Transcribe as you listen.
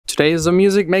Today is a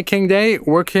music making day,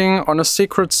 working on a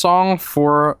secret song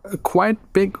for a quite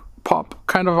big pop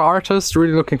kind of artist.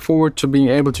 Really looking forward to being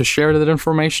able to share that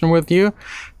information with you.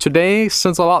 Today,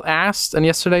 since a lot asked in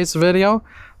yesterday's video,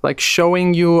 like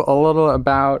showing you a little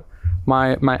about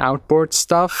my outboard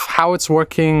stuff, how it's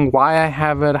working, why I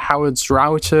have it, how it's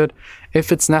routed,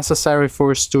 if it's necessary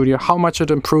for a studio, how much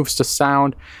it improves the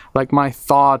sound, like my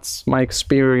thoughts, my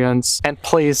experience. And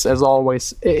please, as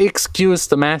always, excuse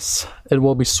the mess. It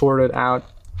will be sorted out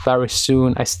very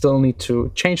soon. I still need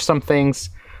to change some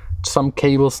things. Some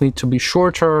cables need to be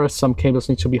shorter, some cables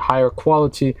need to be higher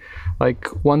quality. Like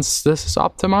once this is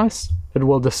optimized, it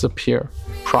will disappear,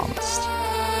 promised.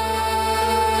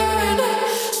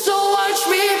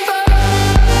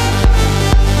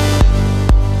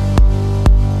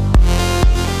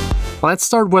 Let's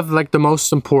start with like the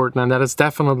most important, and that is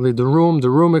definitely the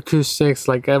room acoustics,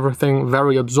 like everything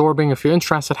very absorbing. If you're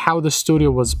interested how the studio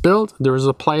was built, there is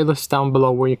a playlist down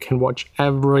below where you can watch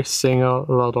every single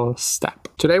little step.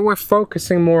 Today we're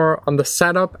focusing more on the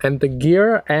setup and the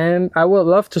gear, and I would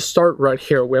love to start right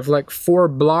here. We have like 4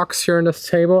 blocks here on this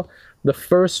table. The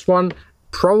first one,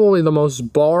 probably the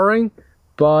most boring,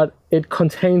 but it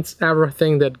contains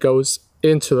everything that goes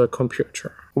into the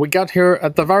computer. We got here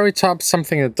at the very top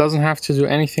something that doesn't have to do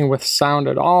anything with sound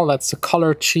at all. That's the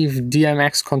Color Chief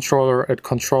DMX controller. It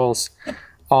controls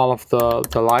all of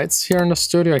the lights here in the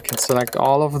studio. I can select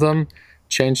all of them,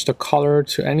 change the color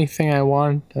to anything I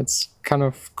want. That's kind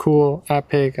of cool,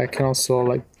 epic. I can also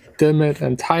like dim it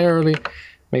entirely,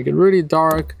 make it really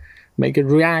dark, make it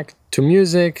react to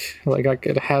music. Like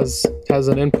it has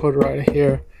an input right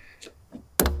here.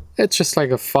 It's just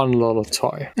like a fun little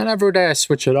toy. And every day I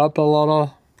switch it up a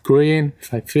little. Green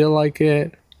if I feel like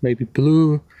it, maybe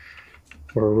blue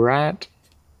or red.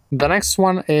 The next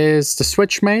one is the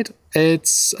SwitchMate.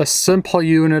 It's a simple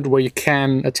unit where you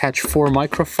can attach 4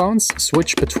 microphones,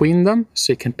 switch between them,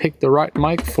 so you can pick the right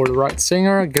mic for the right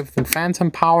singer, give them phantom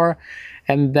power,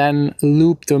 and then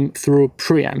loop them through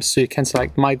preamps. So you can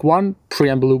select mic 1,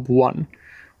 preamp loop 1,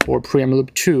 or preamp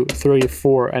loop 2, 3,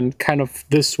 4, and kind of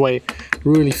this way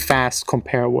really fast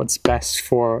compare what's best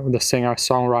for the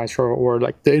singer-songwriter or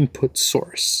like the input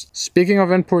source. Speaking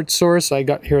of input source, I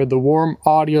got here the Warm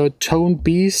Audio Tone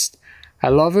Beast. I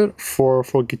love it for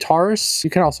guitars. You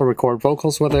can also record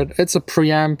vocals with it. It's a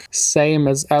preamp, same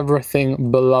as everything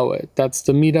below it. That's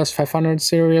the Midas 500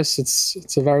 series.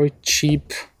 It's a very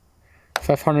cheap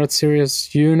 500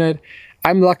 series unit.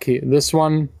 I'm lucky. This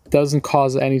one doesn't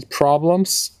cause any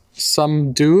problems.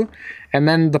 Some do. And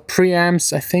then the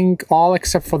preamps, I think all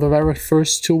except for the very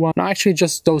first 2 ones. No, actually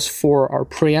just those 4 are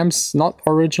preamps, not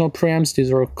original preamps.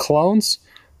 These are clones,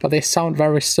 but they sound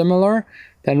very similar.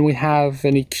 Then we have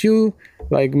an EQ,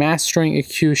 like mastering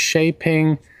EQ,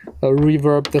 shaping, a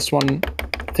reverb. This one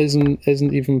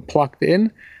isn't even plugged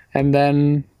in. And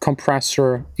then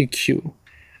compressor EQ.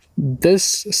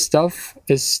 This stuff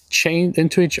is chained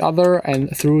into each other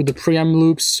and through the preamp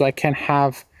loops, so I can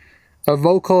have a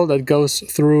vocal that goes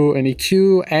through an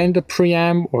EQ and a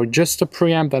preamp, or just a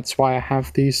preamp. That's why I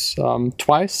have these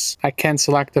twice. I can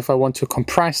select if I want to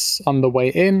compress on the way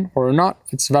in or not.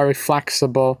 It's very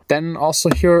flexible. Then also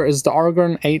here is the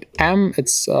Argon 8M.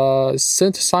 It's a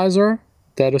synthesizer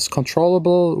that is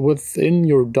controllable within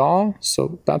your DAW,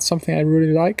 so that's something I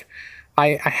really like.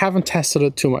 I haven't tested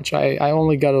it too much. I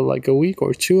only got it like a week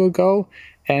or 2 ago,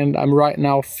 and I'm right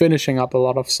now finishing up a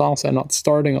lot of songs and not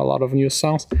starting a lot of new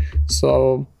songs,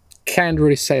 so can't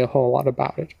really say a whole lot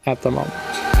about it at the moment.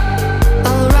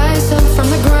 I'll rise up from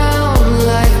the ground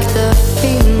like the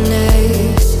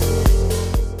phoenix.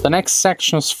 The next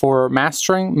section is for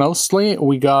mastering mostly.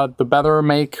 We got the Better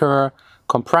Maker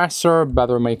compressor,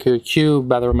 Better Maker EQ,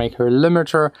 Better Maker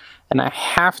limiter, and I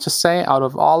have to say, out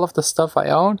of all of the stuff I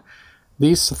own,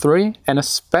 these 3, and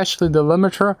especially the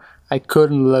limiter, I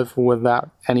couldn't live without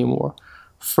anymore.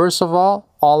 First of all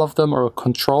of them are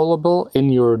controllable in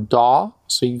your DAW.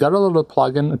 So you got a little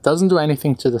plugin. It doesn't do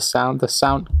anything to the sound. The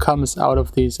sound comes out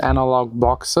of these analog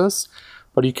boxes,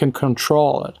 but you can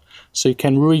control it. So you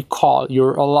can recall.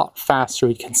 You're a lot faster.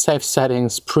 You can save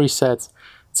settings, presets.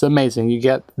 It's amazing. You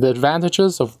get the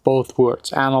advantages of both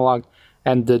worlds, analog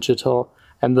and digital.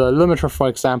 And the limiter, for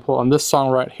example, on this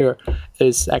song right here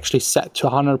is actually set to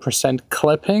 100%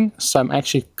 clipping. So I'm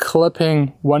actually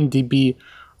clipping 1 dB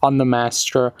on the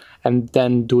master and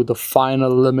then do the final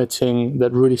limiting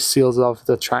that really seals off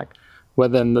the track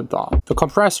within the DAW. The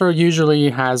compressor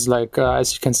usually has, like,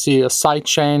 as you can see, a side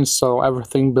chain, so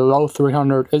everything below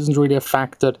 300 isn't really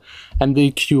affected. And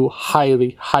the EQ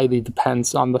highly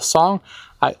depends on the song.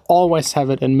 I always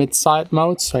have it in mid-side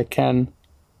mode, so I can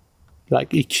like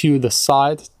EQ the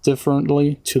side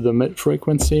differently to the mid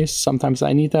frequencies. Sometimes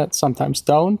I need that, sometimes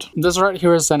don't. This right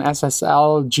here is an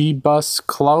SSL G-Bus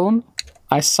clone.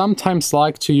 I sometimes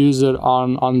like to use it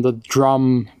on the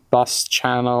drum bus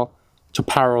channel to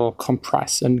parallel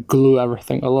compress and glue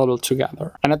everything a little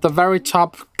together. And at the very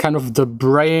top, kind of the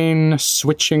brain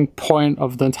switching point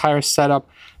of the entire setup,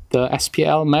 the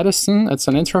SPL Medicine, it's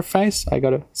an interface. I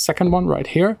got a second one right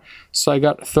here. So I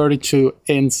got 32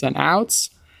 ins and outs.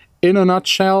 In a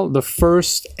nutshell, the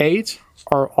first 8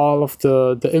 are all of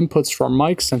the inputs from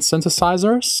mics and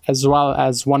synthesizers, as well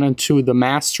as 1 and 2, the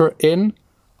master in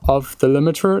of the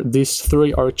limiter. These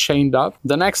 3 are chained up.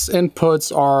 The next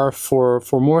inputs are for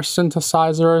more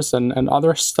synthesizers and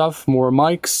other stuff, more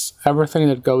mics, everything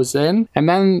that goes in. And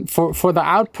then for the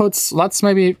outputs, let's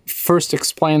maybe first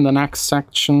explain the next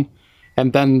section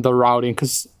and then the routing,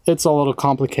 because it's a little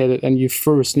complicated and you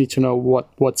first need to know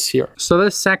what's here. So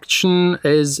this section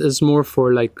is more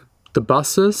for like the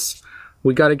buses.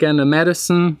 We got again a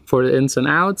Medicine for the ins and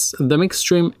outs, the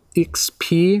Mixstream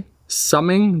XP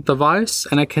summing device,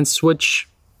 and I can switch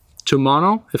to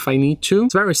mono if I need to.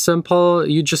 It's very simple.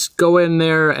 You just go in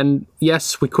there, and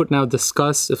yes, we could now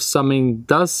discuss if summing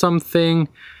does something,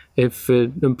 if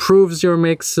it improves your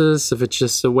mixes, if it's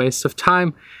just a waste of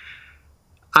time.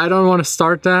 I don't want to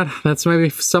start that. That's maybe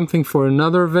something for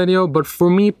another video, but for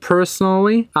me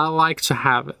personally, I like to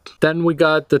have it. Then we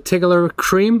got the Tigler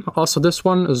Cream. Also, this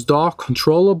one is DAW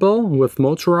controllable with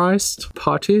motorized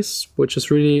parties, which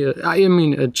is really, I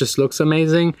mean, it just looks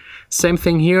amazing. Same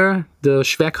thing here, the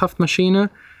Schwerkraftmaschine,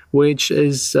 which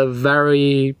is a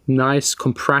very nice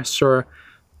compressor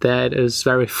that is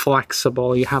very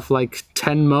flexible. You have like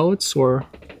 10 modes or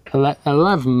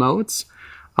 11 modes.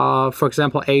 For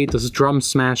example, 8 is drum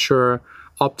smasher,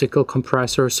 optical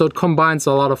compressor. So it combines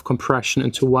a lot of compression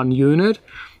into one unit.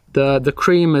 The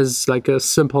Cream is like a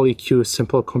simple EQ,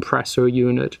 simple compressor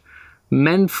unit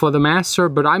meant for the master,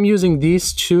 but I'm using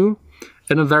these 2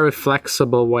 in a very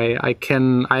flexible way. I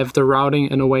have the routing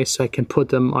in a way so I can put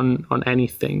them on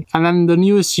anything. And then the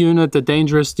newest unit, the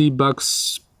Dangerous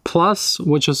Debugs Plus,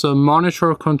 which is a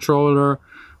monitor controller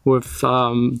with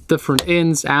different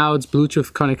ins, outs,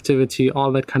 Bluetooth connectivity,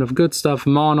 all that kind of good stuff,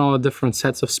 mono, different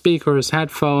sets of speakers,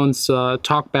 headphones,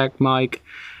 talkback mic.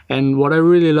 And what I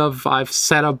really love, I've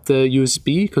set up the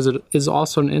USB because it is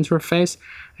also an interface.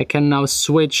 I can now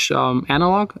switch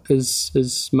analog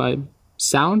is my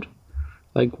sound,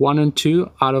 like 1 and 2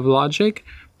 out of Logic,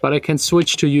 but I can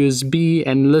switch to USB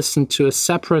and listen to a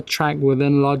separate track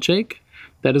within Logic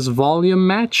that is volume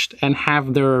matched and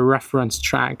have their reference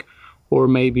track, or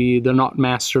maybe the not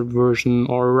mastered version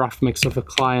or a rough mix of a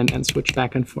client, and switch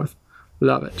back and forth.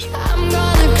 Love it. I'm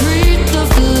gonna greet the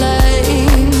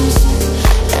flames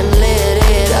and let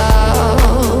it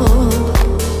out.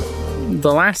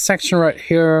 The last section right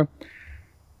here,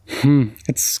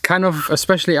 it's kind of,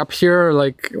 especially up here,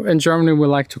 like in Germany we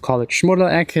like to call it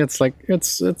Schmuddelecke. It's like,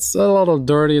 it's a little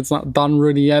dirty, it's not done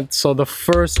really yet. So the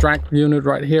first rack unit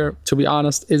right here, to be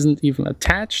honest, isn't even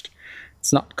attached.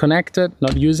 It's not connected,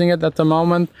 not using it at the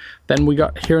moment. Then we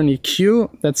got here an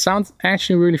EQ that sounds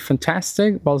actually really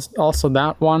fantastic, but also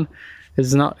that one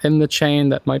is not in the chain.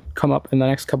 That might come up in the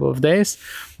next couple of days.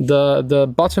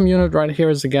 The bottom unit right here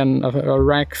is again a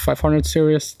RAC 500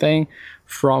 series thing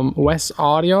from Wes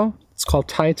Audio. It's called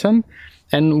Titan.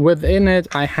 And within it,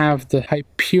 I have the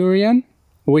Hyperion,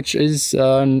 which is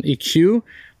an EQ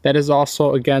that is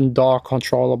also, again, DAW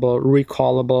controllable,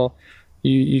 recallable.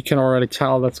 You can already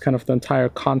tell that's kind of the entire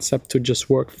concept to just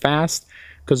work fast.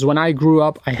 Because when I grew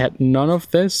up, I had none of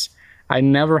this. I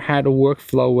never had a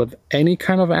workflow with any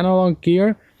kind of analog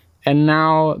gear. And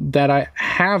now that I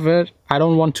have it, I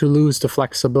don't want to lose the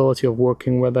flexibility of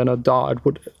working within a DAW. It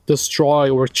would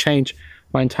destroy or change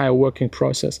my entire working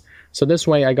process. So this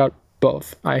way I got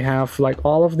both. I have like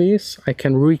all of these. I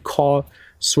can recall,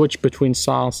 switch between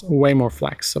songs, way more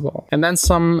flexible. And then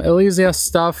some Elysia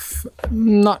stuff,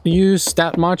 not used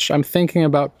that much. I'm thinking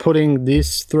about putting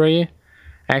these 3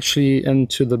 actually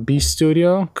into the B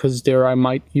Studio, because there I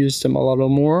might use them a little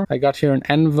more. I got here an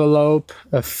envelope,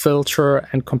 a filter,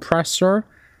 and compressor.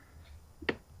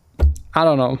 I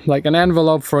don't know, like an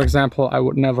envelope, for example, I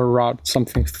would never route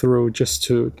something through just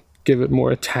to give it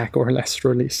more attack or less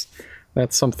release.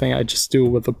 That's something I just do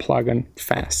with the plugin,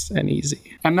 fast and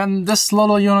easy. And then this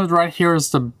little unit right here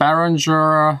is the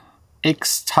Behringer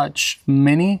X-Touch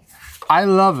Mini. I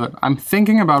love it. I'm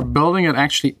thinking about building it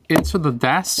actually into the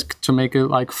desk to make it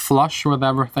like flush with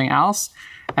everything else.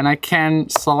 And I can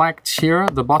select here,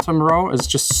 the bottom row is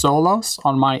just solos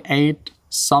on my 8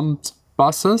 summed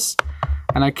buses.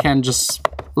 And I can just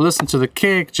listen to the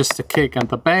kick, just the kick and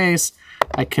the bass.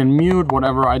 I can mute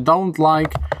whatever I don't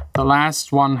like. The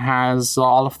last one has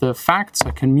all of the effects.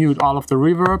 I can mute all of the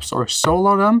reverbs or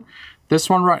solo them. This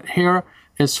one right here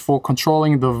is for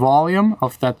controlling the volume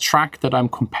of that track that I'm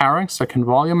comparing, so I can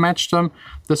volume match them.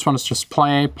 This one is just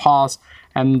play, pause,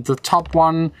 and the top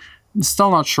one, still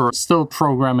not sure, still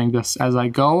programming this as I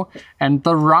go. And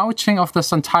the routing of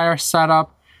this entire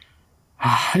setup,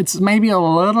 it's maybe a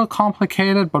little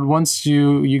complicated, but once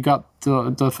you got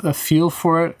the feel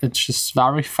for it, it's just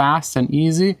very fast and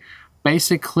easy.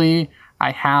 Basically,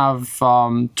 I have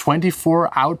 24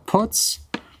 outputs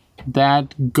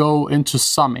that go into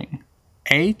summing.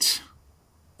 8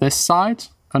 this side,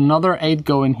 another 8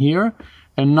 go in here,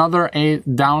 another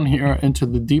 8 down here into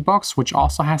the D-box, which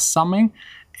also has summing.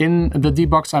 In the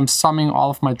D-box, I'm summing all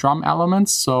of my drum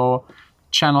elements, so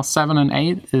channel 7 and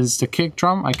 8 is the kick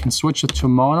drum. I can switch it to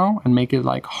mono and make it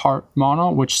like hard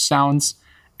mono, which sounds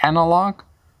analog.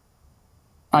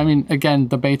 I mean, again,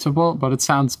 debatable, but it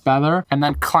sounds better. And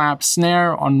then clap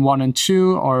snare on 1 and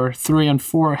 2, or 3 and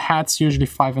 4 hats, usually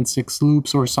 5 and 6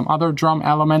 loops or some other drum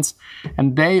elements.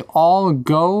 And they all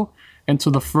go into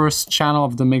the first channel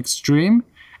of the mixed stream.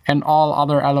 And all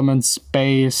other elements,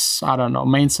 bass, I don't know,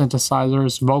 main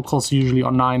synthesizers, vocals usually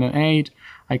on 9 and 8.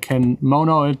 I can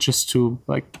mono it just to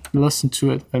like listen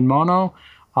to it in mono.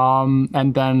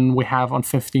 And then we have on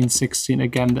 15, 16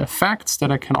 again the effects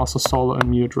that I can also solo and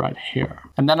mute right here.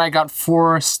 And then I got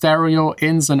 4 stereo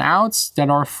ins and outs that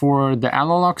are for the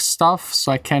analog stuff.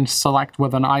 So I can select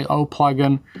with an I/O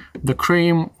plugin the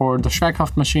Cream or the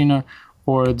Schwerkraftmaschine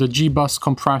or the G-Bus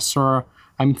compressor.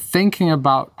 I'm thinking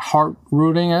about hard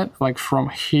routing it, like from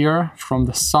here, from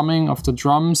the summing of the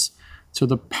drums to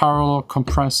the parallel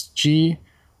compressed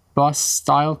G-Bus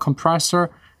style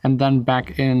compressor, and then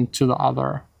back into the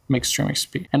other mixed streaming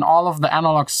speed. And all of the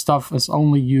analog stuff is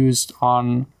only used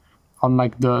on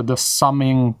like the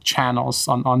summing channels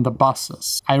on the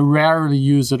buses. I rarely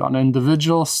use it on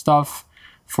individual stuff.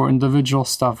 For individual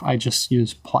stuff, I just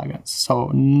use plugins.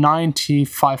 So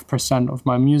 95% of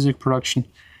my music production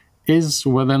is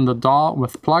within the DAW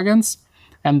with plugins,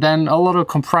 and then a little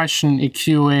compression,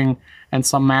 EQing, and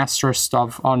some master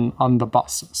stuff on the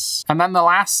buses. And then the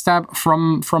last step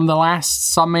from the last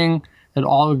summing, it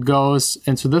all goes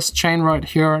into this chain right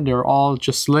here. They're all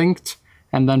just linked,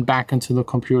 and then back into the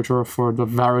computer for the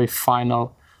very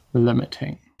final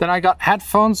limiting. Then I got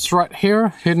headphones right here,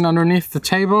 hidden underneath the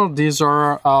table. These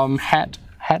are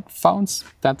headphones.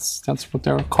 That's what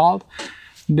they're called.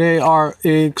 They are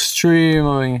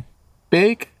extremely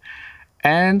big,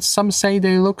 and some say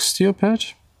they look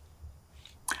stupid.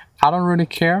 I don't really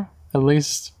care. At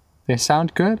least they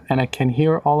sound good, and I can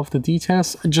hear all of the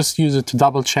details. I just use it to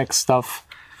double check stuff,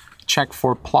 check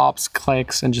for plops,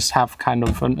 clicks, and just have kind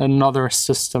of another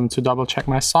system to double check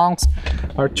my songs.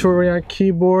 Arturia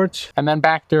keyboard, and then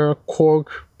back there, Korg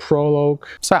Prologue.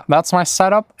 So that's my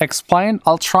setup explained.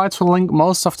 I'll try to link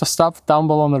most of the stuff down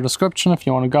below in the description if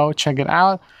you want to go check it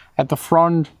out. At the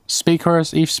front,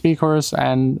 speakers, Eve speakers,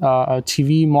 and a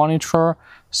TV monitor,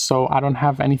 so I don't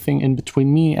have anything in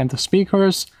between me and the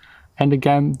speakers. And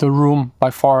again, the room,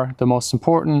 by far the most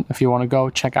important. If you want to go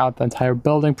check out the entire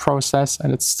building process,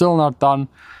 and it's still not done,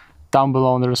 down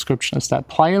below in the description is that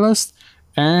playlist.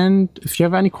 And if you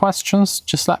have any questions,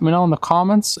 just let me know in the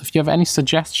comments. If you have any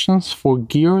suggestions for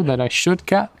gear that I should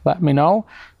get, let me know,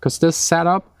 because this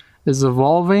setup is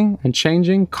evolving and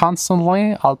changing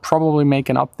constantly. I'll probably make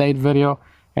an update video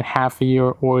in half a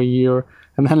year or a year,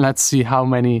 and then let's see how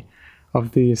many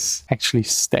of these actually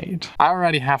stayed. I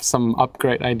already have some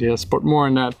upgrade ideas, but more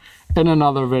on that in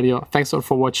another video. Thanks a lot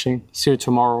for watching. See you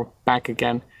tomorrow, back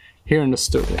again here in the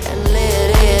studio.